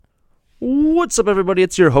What's up, everybody?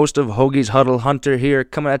 It's your host of Hoagie's Huddle, Hunter here,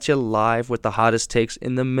 coming at you live with the hottest takes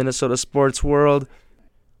in the Minnesota sports world.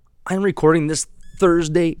 I'm recording this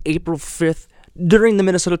Thursday, April 5th, during the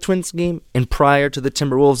Minnesota Twins game and prior to the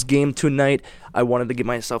Timberwolves game tonight. I wanted to give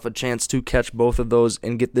myself a chance to catch both of those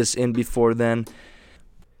and get this in before then.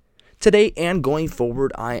 Today and going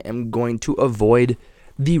forward, I am going to avoid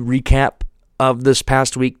the recap of this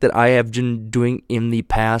past week that I have been doing in the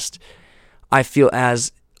past. I feel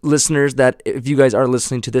as listeners that if you guys are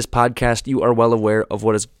listening to this podcast, you are well aware of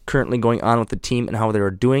what is currently going on with the team and how they are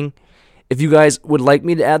doing. If you guys would like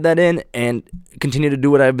me to add that in and continue to do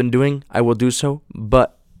what I've been doing, I will do so.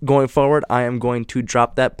 But going forward, I am going to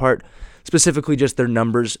drop that part, specifically just their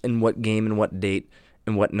numbers and what game and what date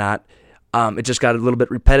and whatnot. It just got a little bit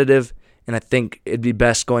repetitive, and I think it'd be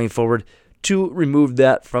best going forward to remove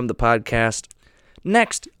that from the podcast.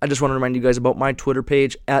 Next, I just want to remind you guys about my Twitter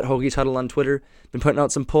page, at Hoagie's Huddle on Twitter. Been putting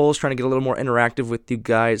out some polls, trying to get a little more interactive with you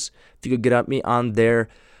guys. If you could get at me on there.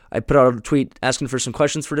 I put out a tweet asking for some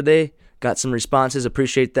questions for today. Got some responses.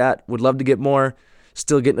 Appreciate that. Would love to get more.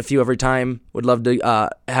 Still getting a few every time. Would love to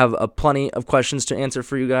have plenty of questions to answer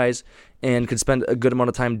for you guys, and could spend a good amount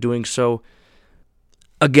of time doing so.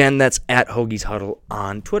 Again, that's at Hoagie's Huddle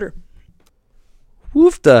on Twitter.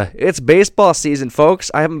 Woofda. It's baseball season,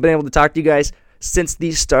 folks. I haven't been able to talk to you guys since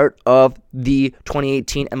the start of the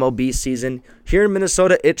 2018 MLB season. Here in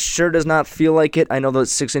Minnesota, it sure does not feel like it. I know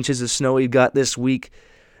those 6 inches of snow we got this week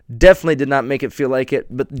definitely did not make it feel like it,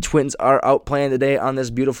 but the Twins are out playing today on this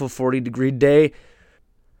beautiful 40-degree day.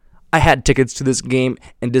 I had tickets to this game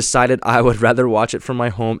and decided I would rather watch it from my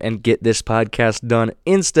home and get this podcast done.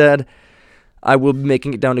 Instead, I will be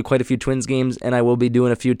making it down to quite a few Twins games, and I will be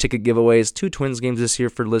doing a few ticket giveaways to Twins games this year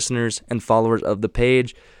for listeners and followers of the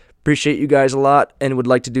page. Appreciate you guys a lot and would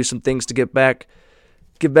like to do some things to give back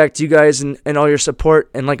to you guys and all your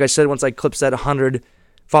support. And like I said, once I clips that 100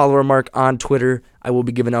 follower mark on Twitter, I will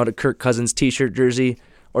be giving out a Kirk Cousins t-shirt jersey.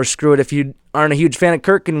 Or screw it, if you aren't a huge fan of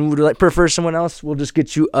Kirk and would prefer someone else, we'll just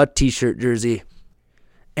get you a t-shirt jersey.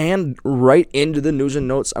 And right into the news and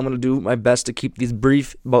notes. I'm going to do my best to keep these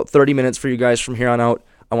brief, about 30 minutes for you guys from here on out.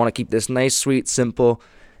 I want to keep this nice, sweet, simple,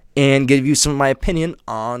 and give you some of my opinion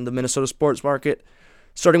on the Minnesota sports market.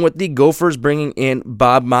 Starting with the Gophers bringing in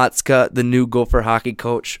Bob Motzka, the new Gopher hockey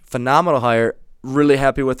coach. Phenomenal hire. Really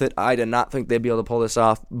happy with it. I did not think they'd be able to pull this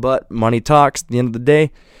off, but money talks at the end of the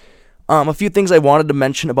day. A few things I wanted to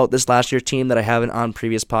mention about this last year's team that I haven't on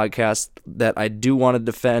previous podcasts that I do want to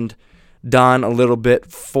defend Don a little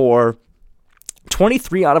bit for.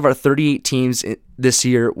 23 out of our 38 teams this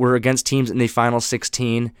year were against teams in the final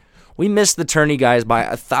 16. We missed the tourney, guys, by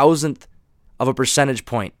 1,000th of a percentage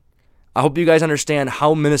point. I hope you guys understand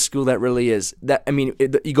how minuscule that really is.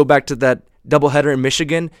 You go back to that doubleheader in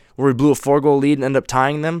Michigan where we blew a 4-goal lead and ended up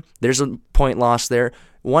tying them. There's a point lost there.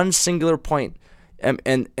 One singular point.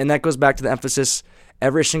 And that goes back to the emphasis.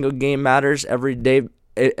 Every single game matters. Every day,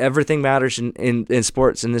 everything matters in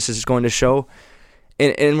sports, and this is going to show.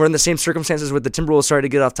 And we're in the same circumstances with the Timberwolves. Sorry to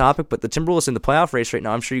get off topic, but the Timberwolves in the playoff race right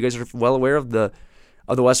now. I'm sure you guys are well aware of the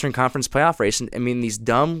Western Conference playoff race. And I mean, these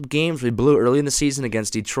dumb games we blew early in the season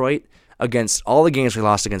against Detroit, against all the games we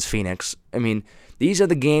lost against Phoenix. I mean, these are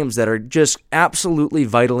the games that are just absolutely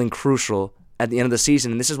vital and crucial at the end of the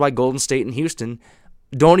season. And this is why Golden State and Houston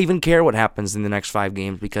don't even care what happens in the next 4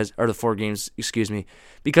 games, because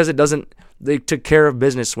they took care of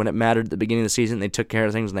business when it mattered at the beginning of the season. They took care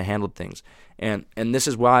of things and they handled things. And this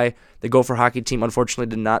is why the Gopher hockey team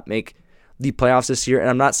unfortunately did not make the playoffs this year. And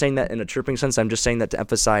I'm not saying that in a chirping sense. I'm just saying that to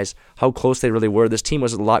emphasize how close they really were. This team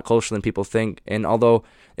was a lot closer than people think. And although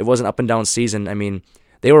it was an up and down season, I mean,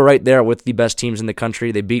 they were right there with the best teams in the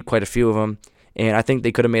country. They beat quite a few of them. And I think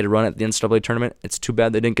they could have made a run at the NCAA tournament. It's too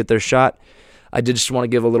bad they didn't get their shot. I did just want to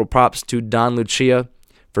give a little props to Don Lucia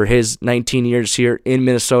for his 19 years here in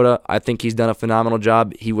Minnesota. I think he's done a phenomenal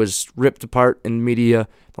job. He was ripped apart in media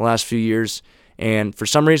the last few years, and for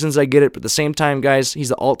some reasons I get it, but at the same time, guys, he's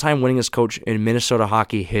the all-time winningest coach in Minnesota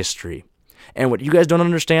hockey history. And what you guys don't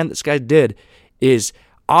understand this guy did is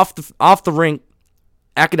off the rink,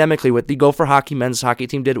 academically, what the Gopher hockey men's hockey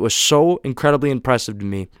team did was so incredibly impressive to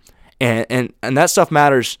me. And that stuff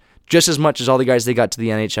matters just as much as all the guys they got to the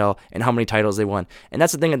NHL and how many titles they won. And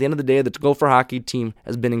that's the thing, at the end of the day, the Gopher hockey team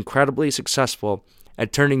has been incredibly successful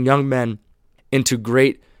at turning young men into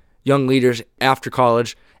great young leaders after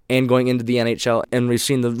college and going into the NHL, and we've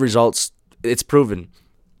seen the results. It's proven.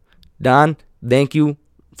 Don, thank you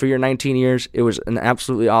for your 19 years. It was an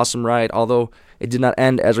absolutely awesome ride, although it did not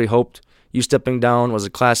end as we hoped. You stepping down was a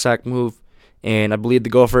class act move, and I believe the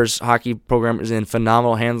Gophers hockey program is in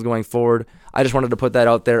phenomenal hands going forward. I just wanted to put that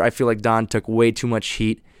out there. I feel like Don took way too much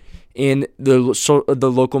heat in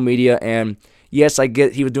the local media. And yes, I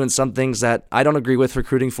get he was doing some things that I don't agree with,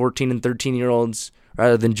 recruiting 14 and 13-year-olds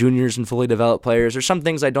rather than juniors and fully developed players. There's some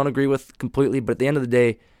things I don't agree with completely, but at the end of the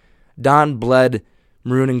day, Don bled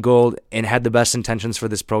maroon and gold and had the best intentions for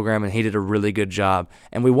this program, and he did a really good job.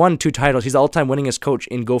 And we won 2 titles. He's the all-time winningest coach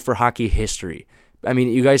in Gopher hockey history. I mean,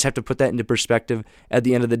 you guys have to put that into perspective at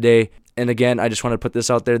the end of the day. And again, I just want to put this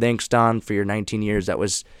out there. Thanks, Don, for your 19 years.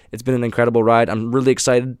 It's been an incredible ride. I'm really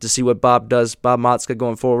excited to see what Bob does. Bob Motzka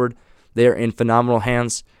going forward. They're in phenomenal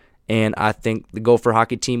hands, and I think the Gopher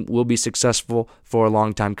hockey team will be successful for a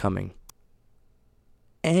long time coming.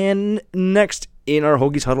 And next in our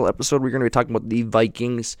Hoagies Huddle episode, we're going to be talking about the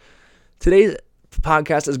Vikings. Today's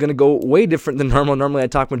podcast is going to go way different than normal. Normally I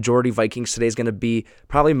talk majority Vikings. Today's going to be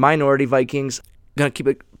probably minority Vikings. Going to keep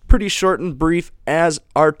it pretty short and brief as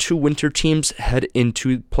our 2 winter teams head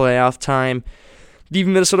into playoff time. The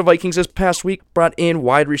Minnesota Vikings this past week brought in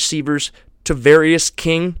wide receivers Tavarius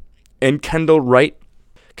King and Kendall Wright.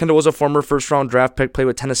 Kendall was a former first-round draft pick, played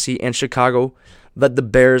with Tennessee and Chicago, led the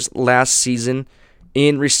Bears last season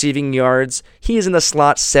in receiving yards. He is in the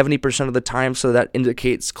slot 70% of the time, so that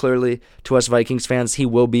indicates clearly to us Vikings fans he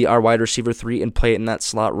will be our wide receiver 3 and play it in that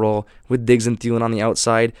slot role with Diggs and Thielen on the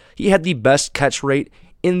outside. He had the best catch rate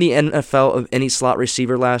in the NFL of any slot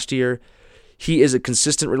receiver last year. He is a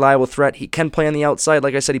consistent, reliable threat. He can play on the outside.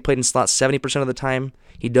 Like I said, he played in slot 70% of the time.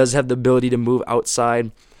 He does have the ability to move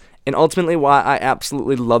outside. And ultimately, why I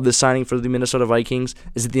absolutely love this signing for the Minnesota Vikings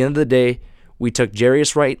is at the end of the day, we took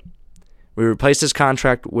Jarius Wright, we replaced his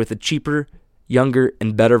contract with a cheaper, younger,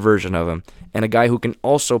 and better version of him, and a guy who can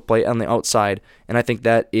also play on the outside, and I think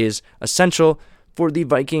that is essential for the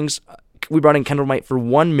Vikings. We brought in Kendall Wright for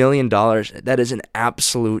 $1 million. That is an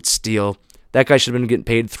absolute steal. That guy should have been getting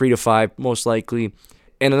paid 3 to 5, most likely.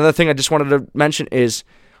 And another thing I just wanted to mention is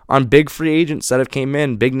on big free agents that have came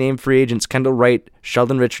in, big name free agents, Kendall Wright,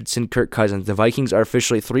 Sheldon Richardson, Kirk Cousins. The Vikings are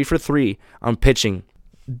officially 3 for 3 on pitching.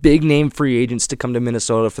 Big name free agents to come to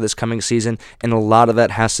Minnesota for this coming season, and a lot of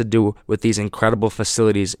that has to do with these incredible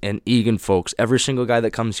facilities and Eagan folks. Every single guy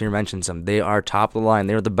that comes here mentions them. They are top of the line.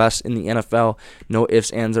 They're the best in the NFL. No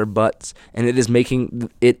ifs, ands, or buts. And it is making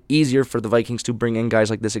it easier for the Vikings to bring in guys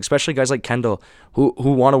like this, especially guys like Kendall who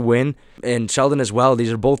want to win, and Sheldon as well.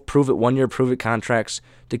 These are both one-year prove-it contracts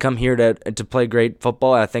to come here to play great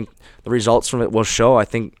football. I think the results from it will show. I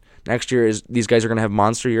think next year these guys are going to have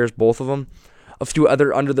monster years, both of them. A few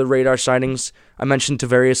other under-the-radar signings. I mentioned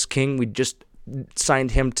Tavarius King. We just signed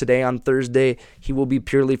him today on Thursday. He will be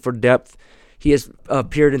purely for depth. He has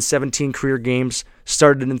appeared in 17 career games,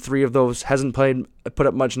 started in 3 of those, hasn't put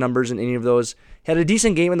up much numbers in any of those. Had a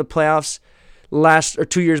decent game in the playoffs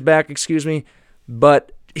 2 years back,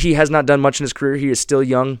 but he has not done much in his career. He is still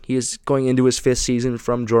young. He is going into his 5th season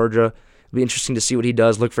from Georgia. It'll be interesting to see what he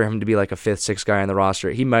does. Look for him to be like a 5th, 6th guy on the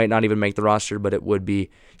roster. He might not even make the roster, but it would be.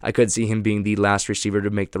 I could see him being the last receiver to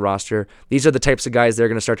make the roster. These are the types of guys they're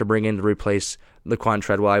going to start to bring in to replace Laquan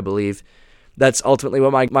Treadwell, I believe. That's ultimately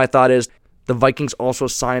what my thought is. The Vikings also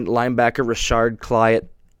signed linebacker Rashard Clyett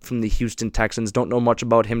from the Houston Texans. Don't know much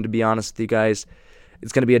about him, to be honest with you guys.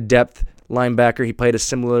 It's going to be a depth linebacker. He played a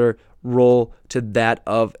similar role to that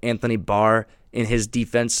of Anthony Barr in his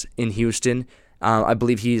defense in Houston. I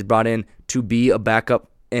believe he's brought in to be a backup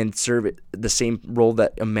and serve the same role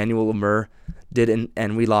that Emmanuel Lemur did,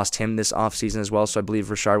 and we lost him this offseason as well. So I believe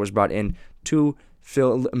Rashard was brought in to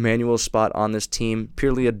fill Emmanuel's spot on this team,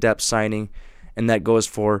 purely a depth signing, and that goes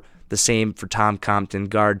for the same for Tom Compton,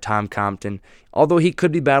 guard Tom Compton. Although he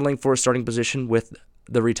could be battling for a starting position with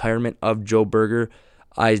the retirement of Joe Berger,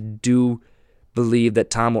 I do believe that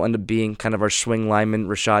Tom will end up being kind of our swing lineman,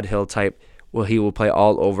 Rashad Hill type. Well, he will play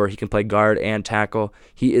all over. He can play guard and tackle.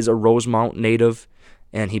 He is a Rosemount native,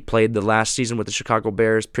 and he played the last season with the Chicago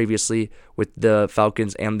Bears, previously with the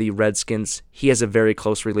Falcons and the Redskins. He has a very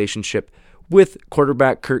close relationship with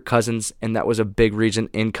quarterback Kirk Cousins, and that was a big reason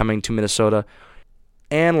in coming to Minnesota.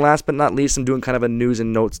 And last but not least, I'm doing kind of a news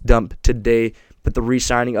and notes dump today, but the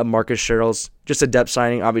re-signing of Marcus Sherrills, just a depth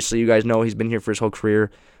signing. Obviously, you guys know he's been here for his whole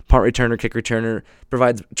career. Punt returner, kick returner,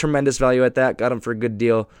 provides tremendous value at that. Got him for a good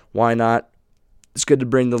deal. Why not? It's good to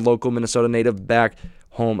bring the local Minnesota native back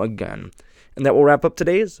home again. And that will wrap up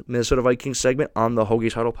today's Minnesota Vikings segment on the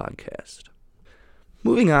Hoagies Huddle podcast.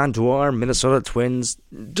 Moving on to our Minnesota Twins.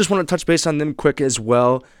 Just want to touch base on them quick as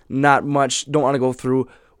well. Not much. Don't want to go through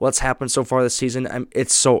what's happened so far this season.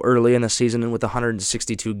 It's so early in the season, and with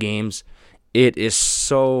 162 games, it is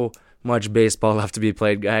so much baseball left to be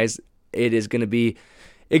played, guys. It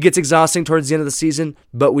gets exhausting towards the end of the season,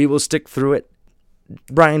 but we will stick through it.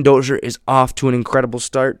 Brian Dozier is off to an incredible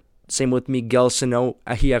start. Same with Miguel Sano.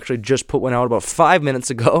 He actually just put one out about 5 minutes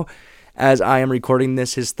ago as I am recording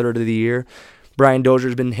this, his third of the year. Brian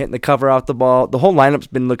Dozier's been hitting the cover off the ball. The whole lineup's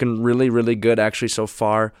been looking really, really good actually so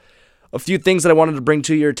far. A few things that I wanted to bring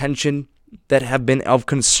to your attention that have been of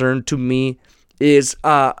concern to me is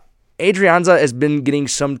Adrianza has been getting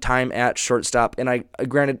some time at shortstop, and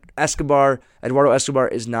granted, Eduardo Escobar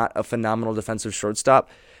is not a phenomenal defensive shortstop.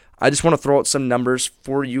 I just want to throw out some numbers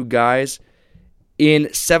for you guys.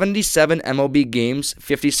 In 77 MLB games,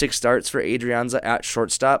 56 starts for Adrianza at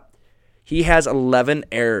shortstop, he has 11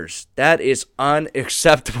 errors. That is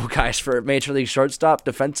unacceptable, guys, for a Major League shortstop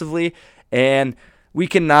defensively, and we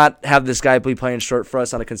cannot have this guy be playing short for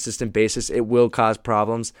us on a consistent basis. It will cause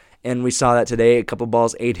problems, and we saw that today. A couple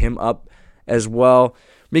balls ate him up as well.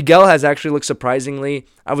 Miguel has actually looked surprisingly.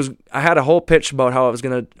 I had a whole pitch about how I was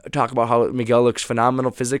going to talk about how Miguel looks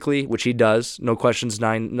phenomenal physically, which he does. No questions,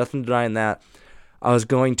 nothing denying that. I was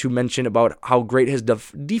going to mention about how great his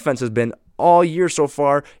defense has been all year so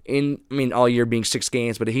far. All year being 6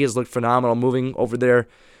 games, but he has looked phenomenal moving over there,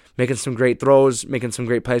 making some great throws, making some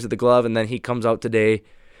great plays with the glove, and then he comes out today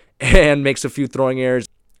and makes a few throwing errors.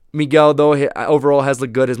 Miguel, though, overall has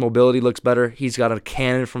looked good. His mobility looks better. He's got a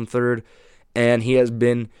cannon from third, and he has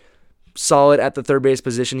been solid at the third base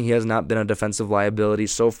position. He has not been a defensive liability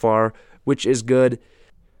so far, which is good.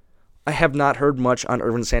 I have not heard much on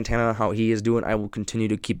Ervin Santana, how he is doing. I will continue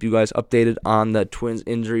to keep you guys updated on the Twins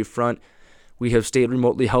injury front. We have stayed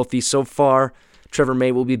remotely healthy so far. Trevor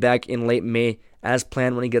May will be back in late May as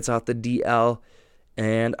planned when he gets off the DL,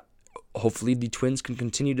 and hopefully the Twins can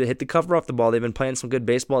continue to hit the cover off the ball. They've been playing some good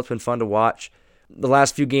baseball. It's been fun to watch. The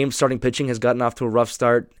last few games, starting pitching has gotten off to a rough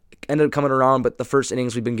start. Ended up coming around, but the first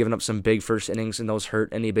innings, we've been giving up some big first innings, and those hurt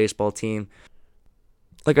any baseball team.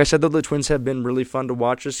 Like I said, though, the Twins have been really fun to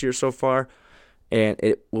watch this year so far, and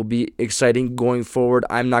it will be exciting going forward.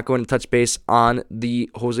 I'm not going to touch base on the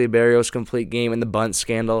Jose Barrios complete game and the bunt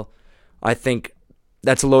scandal. I think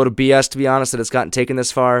that's a load of BS, to be honest, that it's gotten taken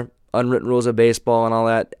this far. Unwritten rules of baseball and all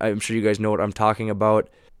that. I'm sure you guys know what I'm talking about.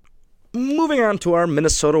 Moving on to our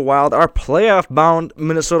Minnesota Wild, our playoff-bound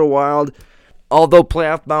Minnesota Wild. Although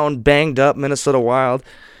playoff-bound, banged up Minnesota Wild.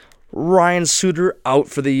 Ryan Suter out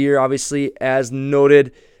for the year, obviously, as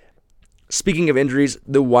noted. Speaking of injuries,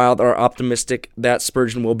 the Wild are optimistic that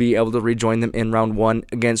Spurgeon will be able to rejoin them in round 1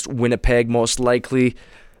 against Winnipeg, most likely.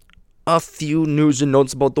 A few news and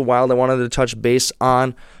notes about the Wild I wanted to touch base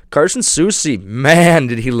on. Carson Soucy, man,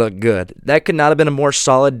 did he look good. That could not have been a more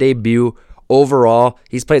solid debut overall.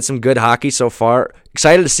 He's played some good hockey so far.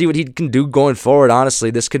 Excited to see what he can do going forward,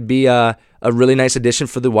 honestly. This could be a really nice addition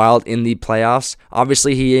for the Wild in the playoffs.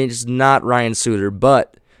 Obviously, he is not Ryan Suter,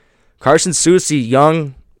 but Carson Soucy,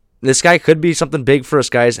 young, this guy could be something big for us,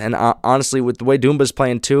 guys. And honestly, with the way Dumba's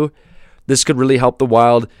playing too, this could really help the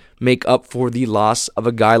Wild make up for the loss of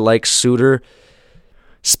a guy like Suter.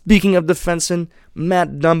 Speaking of defensemen,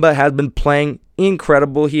 Matt Dumba has been playing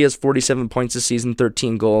incredible. He has 47 points this season,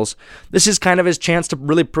 13 goals. This is kind of his chance to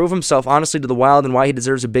really prove himself, honestly, to the Wild and why he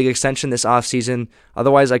deserves a big extension this offseason.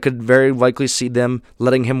 Otherwise, I could very likely see them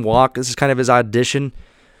letting him walk. This is kind of his audition.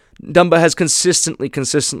 Dumba has consistently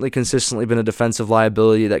been a defensive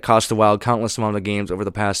liability that cost the Wild countless amount of games over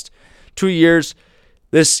the past 2 years.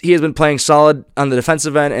 He has been playing solid on the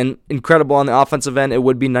defensive end and incredible on the offensive end. It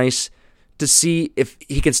would be nice to see if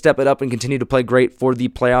he can step it up and continue to play great for the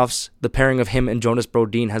playoffs. The pairing of him and Jonas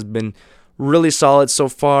Brodin has been really solid so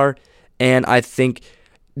far, and I think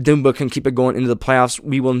Dumba can keep it going into the playoffs.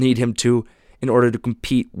 We will need him to in order to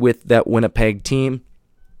compete with that Winnipeg team.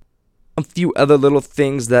 A few other little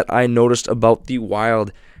things that I noticed about the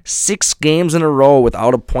Wild. 6 games in a row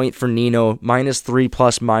without a point for Nino, -3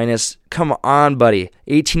 plus minus. Come on, buddy.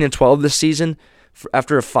 18-12 this season.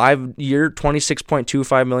 After a 5-year,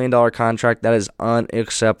 $26.25 million contract, that is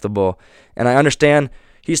unacceptable. And I understand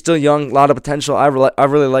he's still young, a lot of potential. I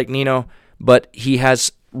really like Nino, but he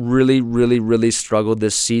has really struggled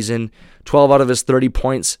this season. 12 out of his 30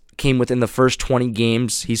 points came within the first 20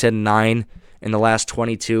 games. He's had 9 in the last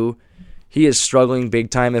 22. He is struggling big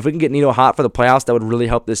time. If we can get Nino hot for the playoffs, that would really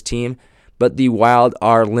help this team. But the Wild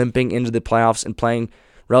are limping into the playoffs and playing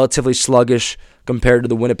relatively sluggish compared to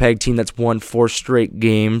the Winnipeg team that's won 4 straight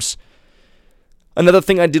games. Another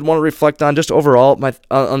thing I did want to reflect on just overall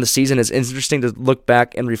on the season is interesting to look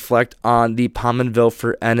back and reflect on the Pominville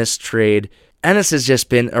for Ennis trade. Ennis has just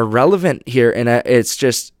been irrelevant here, and it's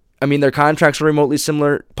just, their contracts are remotely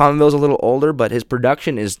similar. Pominville's a little older, but his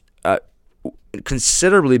production is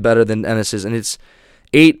considerably better than Ennis's, and it's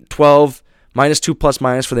 8-12, -2 plus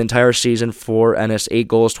minus for the entire season for Ennis, 8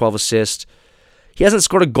 goals, 12 assists. He hasn't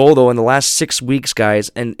scored a goal, though, in the last 6 weeks, guys,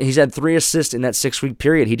 and he's had 3 assists in that 6-week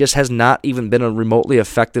period. He just has not even been a remotely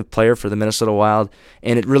effective player for the Minnesota Wild,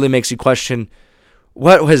 and it really makes you question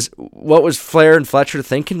what was Flair and Fletcher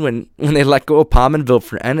thinking when they let go of Pominville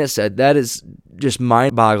for Ennis. That is just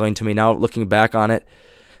mind-boggling to me now, looking back on it.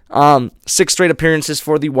 6 straight appearances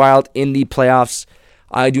for the Wild in the playoffs.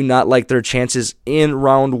 I do not like their chances in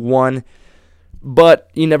round 1, but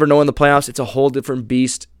you never know in the playoffs. It's a whole different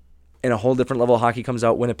beast, and a whole different level of hockey comes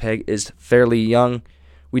out. Winnipeg is fairly young.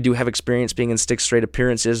 We do have experience being in 6 straight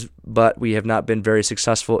appearances, but we have not been very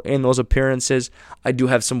successful in those appearances. I do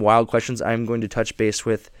have some Wild questions I'm going to touch base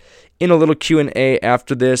with in a little Q&A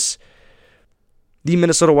after this. The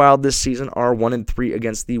Minnesota Wild this season are 1-3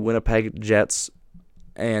 against the Winnipeg Jets,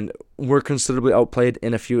 and were considerably outplayed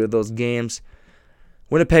in a few of those games.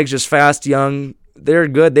 Winnipeg's just fast, young. They're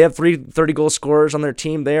good. They have 3 30-goal scorers on their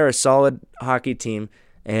team. They are a solid hockey team,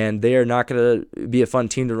 and they are not going to be a fun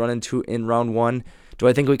team to run into in round 1. Do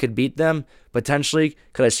I think we could beat them? Potentially.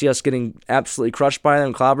 Could I see us getting absolutely crushed by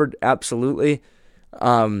them, clobbered? Absolutely.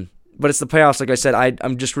 But it's the playoffs. Like I said,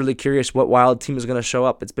 I'm just really curious what Wild team is going to show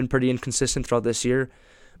up. It's been pretty inconsistent throughout this year,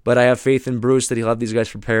 but I have faith in Bruce that he'll have these guys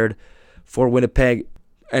prepared for Winnipeg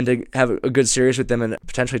and to have a good series with them and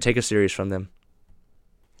potentially take a series from them.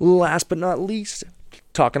 Last but not least,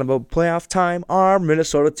 talking about playoff time, our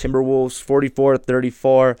Minnesota Timberwolves,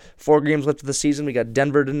 44-34. 4 games left of the season. We got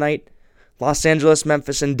Denver tonight. Los Angeles,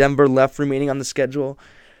 Memphis, and Denver left remaining on the schedule.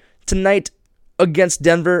 Tonight against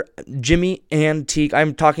Denver, Jimmy and Teague.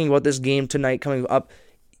 I'm talking about this game tonight coming up,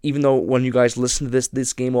 even though when you guys listen to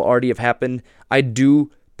this game will already have happened. I do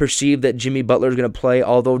perceive that Jimmy Butler is going to play,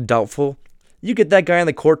 although doubtful. You get that guy on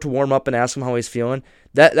the court to warm up and ask him how he's feeling.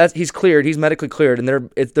 That he's cleared. He's medically cleared, and they're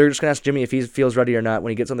just going to ask Jimmy if he feels ready or not when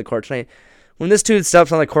he gets on the court tonight. When this dude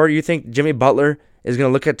steps on the court, you think Jimmy Butler is going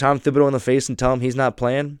to look at Tom Thibodeau in the face and tell him he's not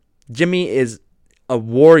playing? Jimmy is a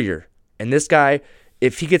warrior, and this guy,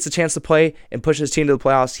 if he gets a chance to play and push his team to the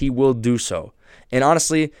playoffs, he will do so. And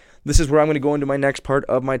honestly, this is where I'm going to go into my next part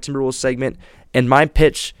of my Timberwolves segment and my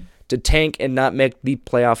pitch to tank and not make the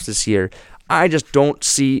playoffs this year. I just don't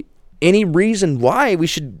see any reason why we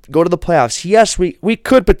should go to the playoffs. Yes, we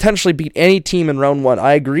could potentially beat any team in round 1.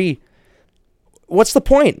 I agree. What's the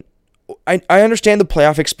point? I understand the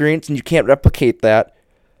playoff experience, and you can't replicate that.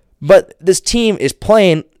 But this team is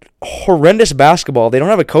playing horrendous basketball. They don't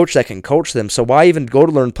have a coach that can coach them, so why even go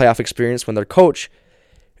to learn playoff experience when their coach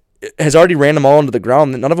has already ran them all into the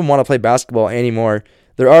ground? None of them want to play basketball anymore.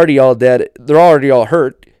 They're already all dead. They're already all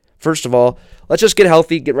hurt. First of all, let's just get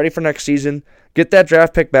healthy, get ready for next season, get that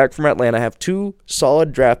draft pick back from Atlanta. Have 2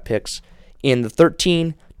 solid draft picks in the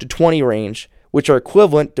 13 to 20 range, which are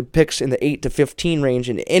equivalent to picks in the 8 to 15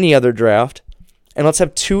 range in any other draft. And let's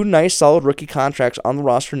have 2 nice, solid rookie contracts on the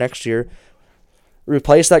roster next year.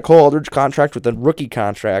 Replace that Cole Aldridge contract with a rookie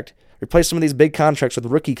contract. Replace some of these big contracts with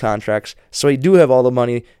rookie contracts, so we do have all the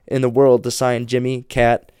money in the world to sign Jimmy,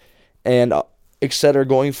 Cat, and etc.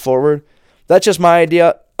 going forward. That's just my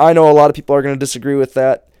idea. I know a lot of people are going to disagree with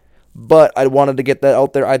that, but I wanted to get that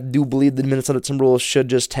out there. I do believe the Minnesota Timberwolves should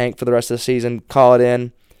just tank for the rest of the season, call it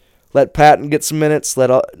in, let Patton get some minutes, let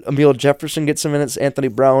Emil Jefferson get some minutes, Anthony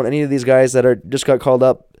Brown, any of these guys that are just got called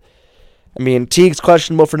up. I mean, Teague's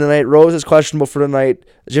questionable for tonight, Rose is questionable for tonight,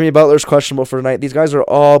 Jimmy Butler's questionable for tonight. These guys are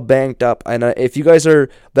all banged up, and if you guys are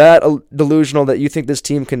that delusional that you think this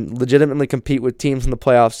team can legitimately compete with teams in the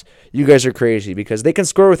playoffs, you guys are crazy, because they can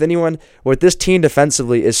score with anyone. With this team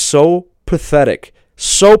defensively is so pathetic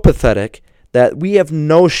that we have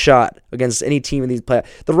no shot against any team in these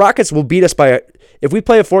playoffs. The Rockets will beat us by, if we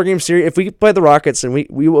play a 4-game series, if we play the Rockets, and we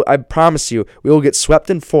will, I promise you, we will get swept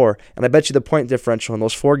in 4, and I bet you the point differential in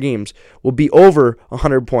those 4 games will be over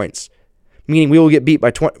 100 points, meaning we will get beat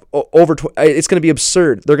by 20, over 20. It's going to be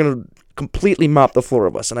absurd. They're going to completely mop the floor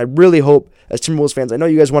of us, and I really hope, as Timberwolves fans, I know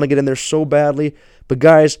you guys want to get in there so badly, but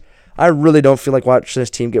guys, I really don't feel like watching this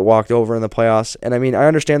team get walked over in the playoffs. And I mean, I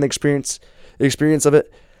understand the experience of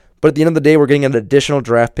it, but at the end of the day, we're getting an additional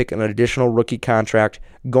draft pick and an additional rookie contract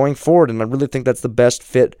going forward, and I really think that's the best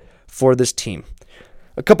fit for this team.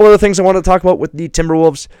 A couple other things I want to talk about with the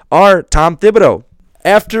Timberwolves are Tom Thibodeau.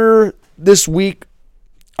 After this week,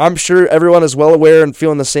 I'm sure everyone is well aware and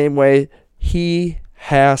feeling the same way. He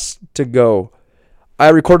has to go. I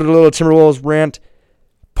recorded a little Timberwolves rant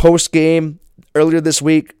post-game earlier this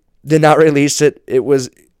week. Did not release it. It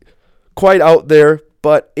was quite out there,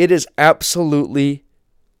 but it is absolutely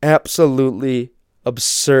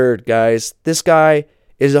absurd, guys. This guy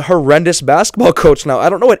is a horrendous basketball coach now. I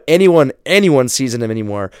don't know what anyone sees in him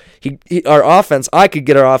anymore. Our offense, I could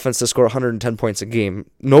get our offense to score 110 points a game.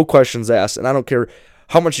 No questions asked, and I don't care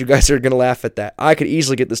how much you guys are going to laugh at that. I could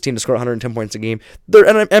easily get this team to score 110 points a game. They're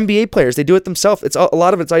NBA players. They do it themselves. A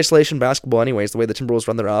lot of it's isolation basketball anyways, the way the Timberwolves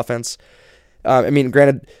run their offense.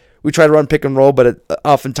 Granted, we try to run pick and roll, but it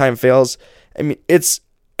oftentimes fails. It's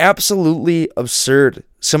absolutely absurd,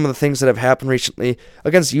 some of the things that have happened recently.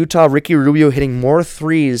 Against Utah, Ricky Rubio hitting more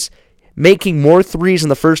threes, making more threes in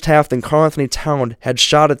the first half than Karl-Anthony Towns had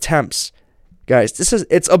shot attempts. Guys,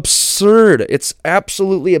 it's absurd. It's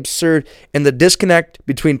absolutely absurd. And the disconnect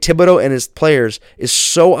between Thibodeau and his players is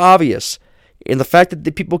so obvious. And the fact that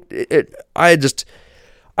the people,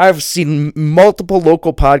 I've seen multiple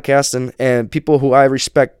local podcasts and people who I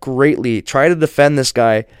respect greatly try to defend this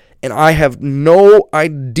guy. And I have no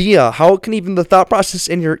idea how can even the thought process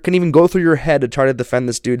can even go through your head to try to defend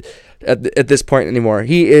this dude at this point anymore.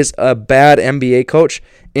 He is a bad NBA coach,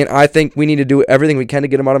 and I think we need to do everything we can to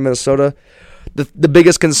get him out of Minnesota. The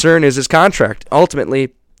biggest concern is his contract.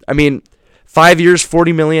 Ultimately, 5 years,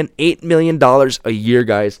 $40 million, $8 million a year,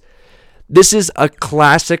 guys. This is a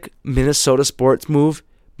classic Minnesota sports move,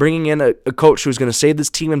 bringing in a coach who's going to save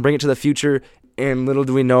this team and bring it to the future, and little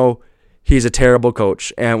do we know, he's a terrible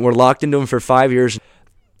coach, and we're locked into him for 5 years.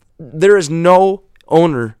 There is no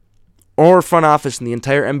owner or front office in the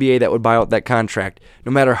entire NBA that would buy out that contract,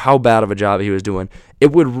 no matter how bad of a job he was doing.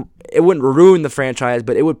 It wouldn't ruin the franchise,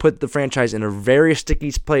 but it would put the franchise in a very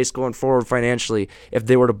sticky place going forward financially if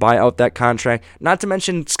they were to buy out that contract. Not to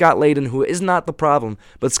mention Scott Layden, who is not the problem,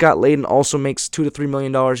 but Scott Layden also makes $2 to $3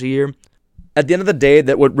 million a year. At the end of the day,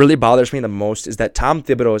 that what really bothers me the most is that Tom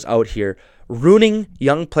Thibodeau is out here ruining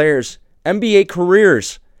young players' NBA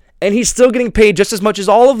careers, and he's still getting paid just as much as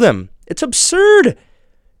all of them. It's absurd.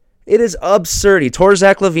 It is absurd. He tore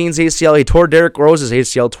Zach LaVine's ACL. He tore Derrick Rose's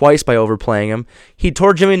ACL twice by overplaying him. He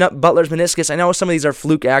tore Jimmy Butler's meniscus. I know some of these are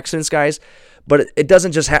fluke accidents, guys, but it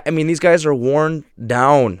doesn't just these guys are worn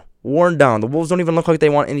down. Worn down. The Wolves don't even look like they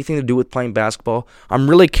want anything to do with playing basketball. I'm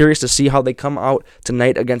really curious to see how they come out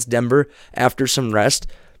tonight against Denver after some rest,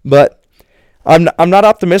 but I'm not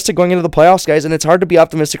optimistic going into the playoffs, guys, and it's hard to be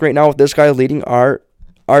optimistic right now with this guy leading our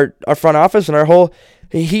front office and our whole.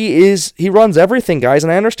 He runs everything, guys,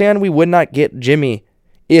 and I understand we would not get Jimmy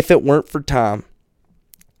if it weren't for Tom.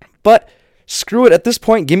 But screw it. At this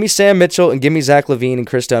point, give me Sam Mitchell and give me Zach LaVine and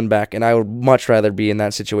Chris Dunn back, and I would much rather be in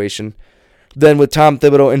that situation than with Tom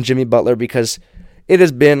Thibodeau and Jimmy Butler, because it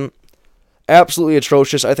has been absolutely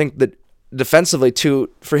atrocious. I think that defensively, too,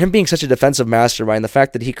 for him being such a defensive mastermind, the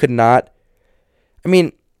fact that he could not.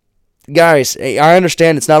 Guys, I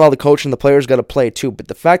understand it's not all the coach and the players got to play, too, but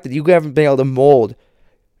the fact that you haven't been able to mold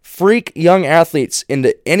freak young athletes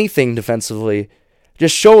into anything defensively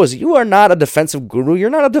just shows you are not a defensive guru. You're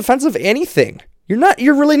not a defensive anything.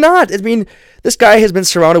 You're really not. This guy has been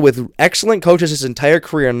surrounded with excellent coaches his entire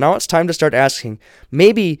career, and now it's time to start asking.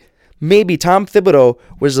 Maybe Tom Thibodeau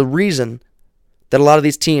was the reason that a lot of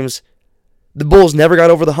these teams, the Bulls, never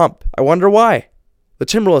got over the hump. I wonder why. The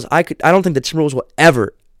Timberwolves, I don't think the Timberwolves will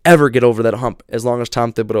ever get over that hump as long as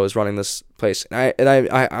Tom Thibodeau is running this place. And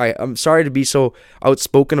I'm sorry to be so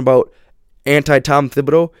outspoken about anti-Tom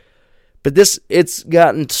Thibodeau, but it's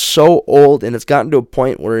gotten so old, and it's gotten to a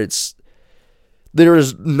point where there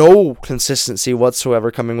is no consistency whatsoever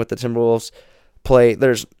coming with the Timberwolves play.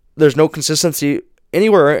 There's no consistency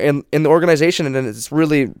anywhere in the organization, and it's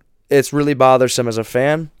really bothersome as a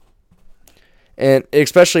fan, and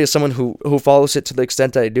especially as someone who follows it to the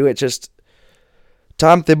extent that I do.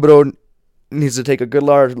 Tom Thibodeau needs to take a good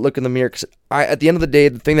large look in the mirror. Cause at the end of the day,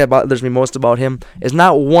 the thing that bothers me most about him is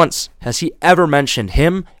not once has he ever mentioned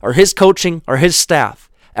him or his coaching or his staff.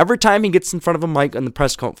 Every time he gets in front of a mic on the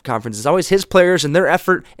press conference, it's always his players and their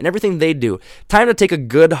effort and everything they do. Time to take a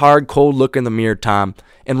good, hard, cold look in the mirror, Tom,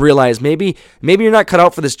 and realize maybe you're not cut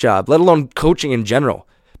out for this job, let alone coaching in general.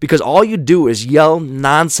 Because all you do is yell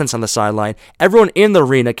nonsense on the sideline. Everyone in the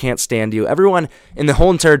arena can't stand you. Everyone in the whole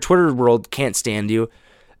entire Twitter world can't stand you.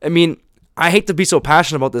 I hate to be so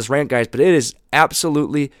passionate about this rant, guys, but it is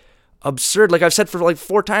absolutely absurd. Like I've said for like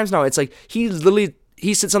 4 times now, it's like he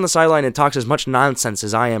sits on the sideline and talks as much nonsense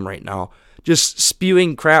as I am right now, just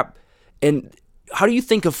spewing crap. And how do you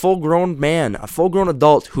think a full-grown man, a full-grown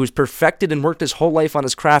adult who's perfected and worked his whole life on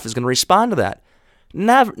his craft is going to respond to that?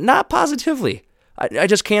 Not positively. I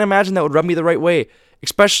just can't imagine that would rub me the right way,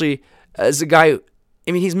 especially as a guy.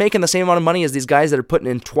 He's making the same amount of money as these guys that are putting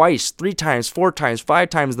in 2x, 3x, 4x,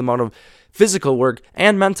 5x the amount of physical work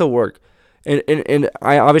and mental work. And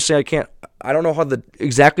I can't. I don't know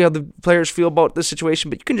exactly how the players feel about this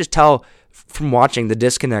situation, but you can just tell from watching the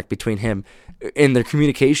disconnect between him and their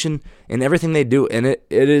communication and everything they do, and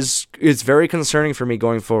it's very concerning for me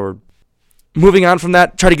going forward. moving on from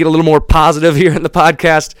that, try to get a little more positive here in the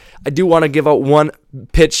podcast. I do want to give out one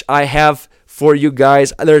pitch I have for you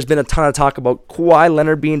guys. There's been a ton of talk about Kawhi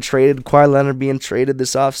Leonard being traded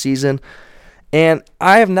this offseason. And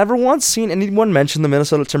I have never once seen anyone mention the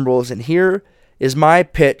Minnesota Timberwolves. And here is my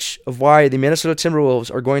pitch of why the Minnesota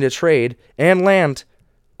Timberwolves are going to trade and land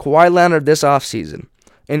Kawhi Leonard this offseason.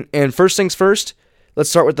 And first things first, let's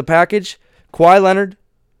start with the package. Kawhi Leonard,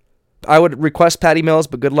 I would request Patty Mills,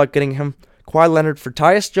 but good luck getting him. Kawhi Leonard for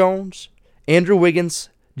Tyus Jones, Andrew Wiggins,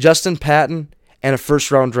 Justin Patton, and a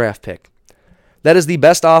first-round draft pick. That is the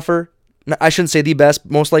best offer. I shouldn't say the best,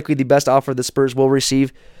 most likely the best offer the Spurs will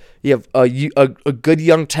receive. You have a good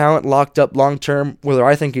young talent locked up long-term, whether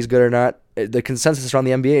I think he's good or not. The consensus around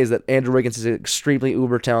the NBA is that Andrew Wiggins is an extremely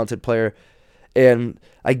uber-talented player. And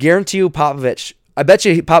I guarantee you Popovich, I bet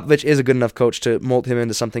you Popovich is a good enough coach to mold him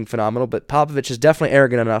into something phenomenal, but Popovich is definitely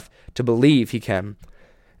arrogant enough to believe he can.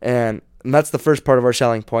 And that's the first part of our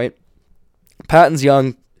selling point. Patton's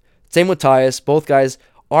young. Same with Tyus. Both guys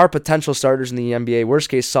are potential starters in the NBA. Worst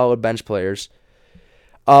case, solid bench players.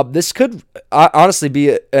 This could honestly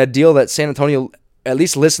be a deal that San Antonio at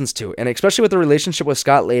least listens to. And especially with the relationship with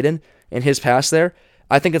Scott Layden and his past there,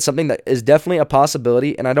 I think it's something that is definitely a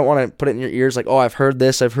possibility. And I don't want to put it in your ears like, oh, I've heard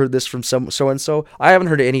this from so-and-so. I haven't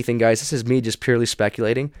heard anything, guys. This is me just purely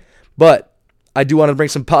speculating. But I do want to bring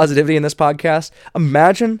some positivity in this podcast.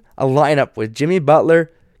 Imagine a lineup with Jimmy Butler,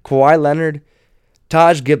 Kawhi Leonard,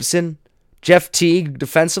 Taj Gibson, Jeff Teague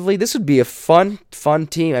defensively. This would be a fun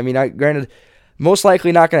team. I mean, granted, most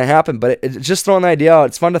likely not going to happen, but it's just throwing the idea out.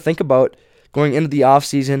 It's fun to think about going into the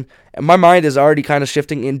offseason. And my mind is already kind of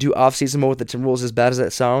shifting into offseason mode with the Timberwolves, as bad as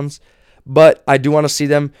that sounds. But I do want to see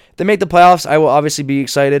them. If they make the playoffs, I will obviously be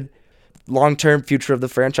excited. Long-term future of the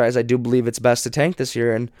franchise, I do believe it's best to tank this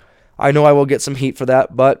year, and I know I will get some heat for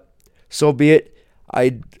that, but so be it. I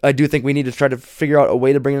do think we need to try to figure out a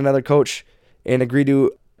way to bring in another coach and agree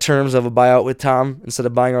to terms of a buyout with Tom instead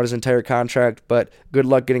of buying out his entire contract, but good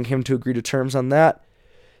luck getting him to agree to terms on that.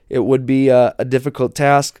 It would be a difficult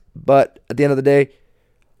task, but at the end of the day,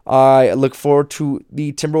 I look forward to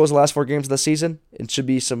the Timberwolves' last 4 games of the season. It should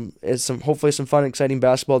be hopefully some fun, exciting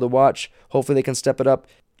basketball to watch. Hopefully they can step it up.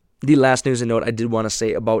 The last news and note I did want to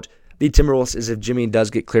say about the Timberwolves is if Jimmy does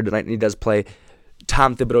get cleared tonight and he does play,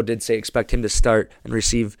 Tom Thibodeau did say expect him to start and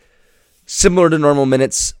receive similar to normal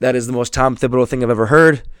minutes. That is the most Tom Thibodeau thing I've ever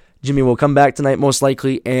heard. Jimmy will come back tonight most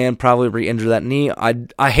likely and probably re-injure that knee.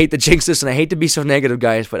 I hate to jinx this and I hate to be so negative,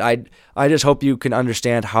 guys, but I just hope you can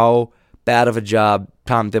understand how bad of a job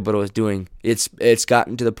Tom Thibodeau is doing. It's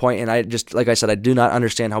gotten to the point, and I just, like I said, I do not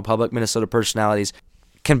understand how public Minnesota personalities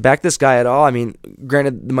can back this guy at all. I mean,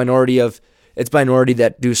 granted, it's minority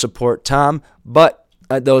that do support Tom, but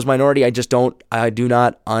those minority, I do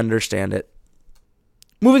not understand it.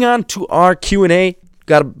 Moving on to our Q&A.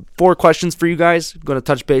 Got 4 questions for you guys. I'm going to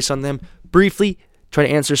touch base on them briefly, try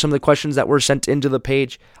to answer some of the questions that were sent into the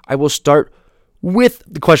page. I will start with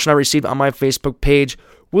the question I received on my Facebook page.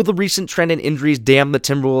 Will the recent trend in injuries damn the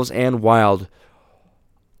Timberwolves and Wild?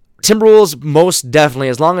 Timberwolves, most definitely.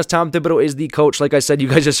 As long as Tom Thibodeau is the coach, like I said, you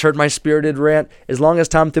guys just heard my spirited rant. As long as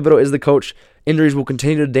Tom Thibodeau is the coach, injuries will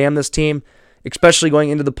continue to damn this team, especially going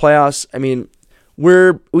into the playoffs. I mean,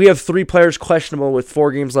 we have 3 players questionable with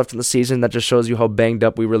 4 games left in the season. That just shows you how banged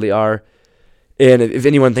up we really are. And if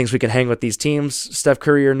anyone thinks we can hang with these teams, Steph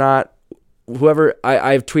Curry or not, whoever,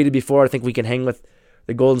 I've tweeted before, I think we can hang with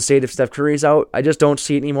the Golden State if Steph Curry's out. I just don't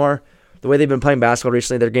see it anymore. The way they've been playing basketball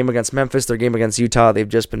recently, their game against Memphis, their game against Utah, they've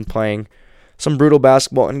just been playing some brutal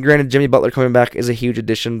basketball. And granted, Jimmy Butler coming back is a huge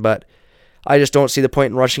addition, but I just don't see the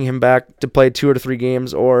point in rushing him back to play 2 or 3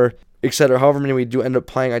 games or etc. However many we do end up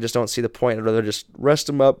playing, I just don't see the point. I'd rather just rest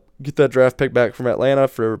him up, get that draft pick back from Atlanta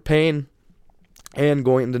for Payne, and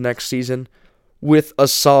going into next season with a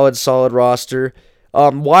solid roster.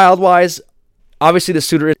 Wild-wise, obviously the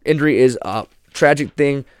Suter injury is a tragic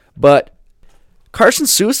thing, but Carson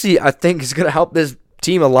Soucy, I think, is going to help this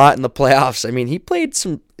team a lot in the playoffs. I mean,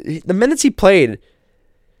 the minutes he played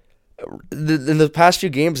in the past few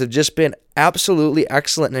games have just been absolutely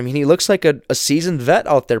excellent. I mean, he looks like a seasoned vet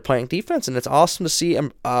out there playing defense, and it's awesome to see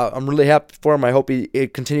him. I'm really happy for him. I hope he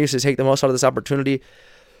continues to take the most out of this opportunity.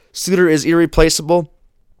 Suter is irreplaceable,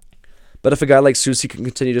 but if a guy like Soucy can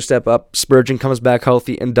continue to step up, Spurgeon comes back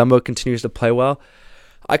healthy, and Dumbo continues to play well,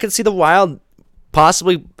 I could see the Wild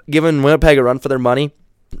possibly giving Winnipeg a run for their money.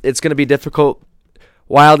 It's going to be difficult.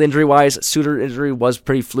 Wild injury-wise, Suter injury was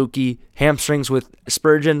pretty fluky. Hamstrings with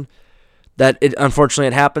Spurgeon. Unfortunately,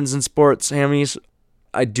 it happens in sports, hammies.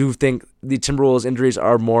 I do think the Timberwolves injuries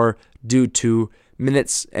are more due to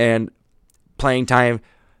minutes and playing time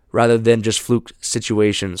rather than just fluke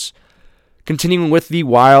situations. Continuing with the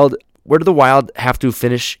Wild, where do the Wild have to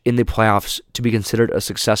finish in the playoffs to be considered a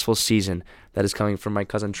successful season? That is coming from my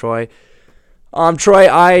cousin Troy. Troy,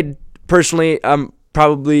 I personally am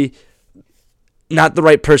probably not the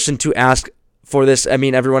right person to ask for this. I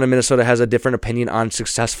mean, everyone in Minnesota has a different opinion on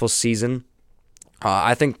successful season.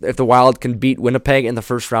 I think if the Wild can beat Winnipeg in the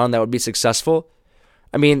first round, that would be successful.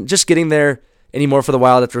 I mean, just getting there anymore for the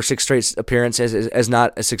Wild after 6 straight appearances is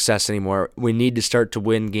not a success anymore. We need to start to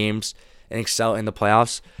win games and excel in the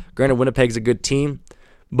playoffs. Granted, Winnipeg's a good team,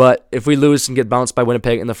 but if we lose and get bounced by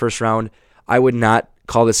Winnipeg in the first round, I would not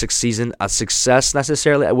call this season a success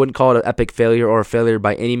necessarily. I wouldn't call it an epic failure or a failure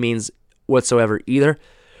by any means whatsoever either.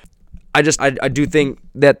 I do think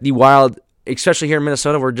that the Wild, especially here in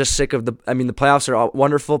Minnesota, we're just sick of the playoffs are all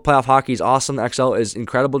wonderful. Playoff hockey is awesome. The XL is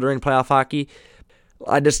incredible during playoff hockey.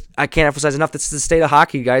 I can't emphasize enough. This is the state of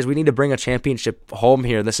hockey, guys. We need to bring a championship home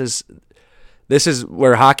here. This is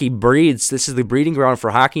where hockey breeds. This is the breeding ground for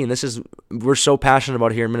hockey, and we're so passionate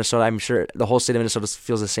about it here in Minnesota. I'm sure the whole state of Minnesota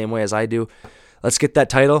feels the same way as I do. Let's get that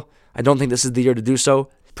title. I don't think this is the year to do so.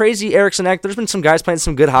 Praise the Eriksson Ek. There's been some guys playing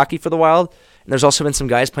some good hockey for the Wild, and there's also been some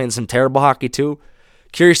guys playing some terrible hockey too.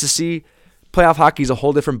 Curious to see. Playoff hockey is a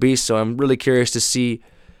whole different beast, so I'm really curious to see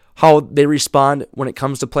how they respond when it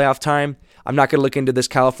comes to playoff time. I'm not going to look into this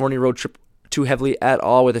California road trip too heavily at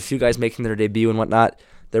all, with a few guys making their debut and whatnot.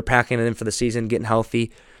 They're packing it in for the season, getting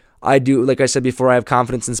healthy. I do, like I said before, I have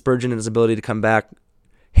confidence in Spurgeon and his ability to come back.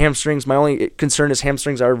 Hamstrings, my only concern is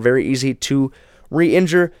hamstrings are very easy to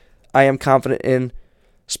re-injure. I am confident in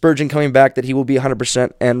Spurgeon coming back, that he will be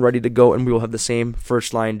 100% and ready to go, and we will have the same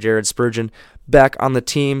first line, Jared Spurgeon, back on the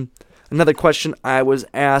team. Another question I was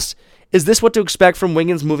asked, is this what to expect from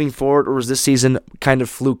Wiggins moving forward, or is this season kind of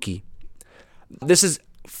fluky? This is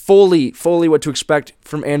fully what to expect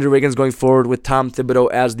from Andrew Wiggins going forward with Tom Thibodeau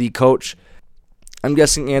as the coach. I'm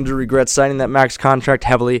guessing Andrew regrets signing that max contract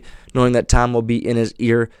heavily, knowing that Tom will be in his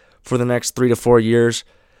ear for the next 3 to 4 years.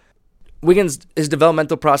 Wiggins, his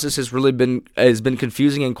developmental process has been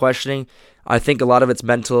confusing and questioning. I think a lot of it's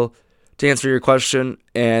mental, to answer your question,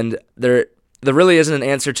 and there really isn't an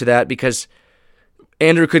answer to that, because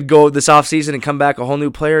Andrew could go this offseason and come back a whole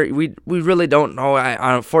new player. We really don't know.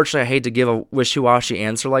 Unfortunately, I hate to give a wishy-washy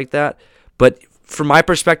answer like that, but from my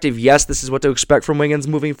perspective, yes, this is what to expect from Wiggins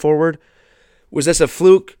moving forward. Was this a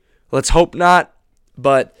fluke? Let's hope not,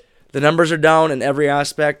 but the numbers are down in every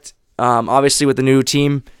aspect. Obviously, with the new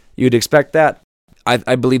team, you'd expect that.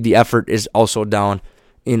 I believe the effort is also down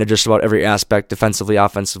in just about every aspect, defensively,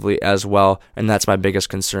 offensively as well, and that's my biggest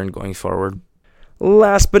concern going forward.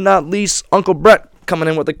 Last but not least, Uncle Brett coming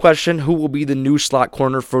in with a question: who will be the new slot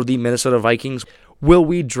corner for the Minnesota Vikings? Will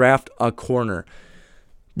we draft a corner?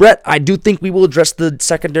 Brett, I do think we will address the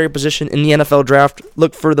secondary position in the NFL draft.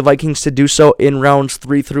 Look for the Vikings to do so in rounds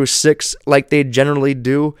 3 through 6 like they generally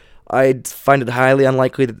do. I find it highly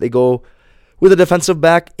unlikely that they go with a defensive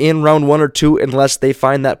back in round 1 or 2 unless they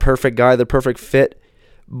find that perfect guy, the perfect fit.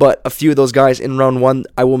 But a few of those guys in round 1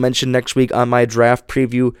 I will mention next week on my draft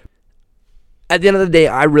preview. At the end of the day,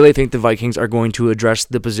 I really think the Vikings are going to address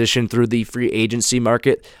the position through the free agency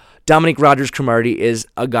market. Dominic Rodgers-Cromartie is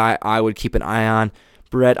a guy I would keep an eye on.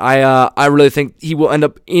 Brett, I really think he will end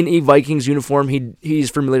up in a Vikings uniform. He's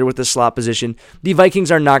familiar with the slot position. The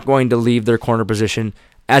Vikings are not going to leave their corner position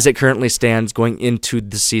as it currently stands going into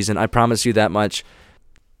the season. I promise you that much.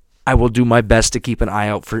 I will do my best to keep an eye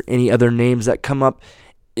out for any other names that come up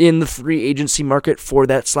in the free agency market for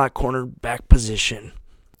that slot cornerback position.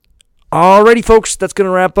 Alrighty, folks, that's going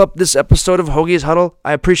to wrap up this episode of Hoagie's Huddle.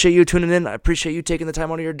 I appreciate you tuning in. I appreciate you taking the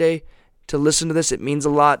time out of your day to listen to this. It means a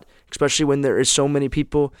lot, especially when there is so many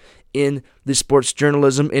people in the sports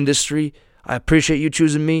journalism industry. I appreciate you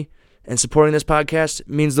choosing me and supporting this podcast. It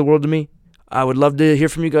means the world to me. I would love to hear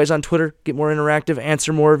from you guys on Twitter, get more interactive,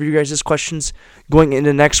 answer more of you guys' questions going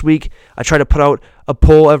into next week. I try to put out a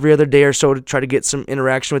poll every other day or so to try to get some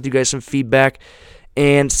interaction with you guys, some feedback,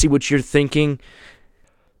 and see what you're thinking.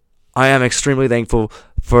 I am extremely thankful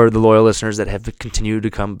for the loyal listeners that have continued to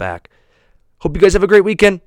come back. Hope you guys have a great weekend.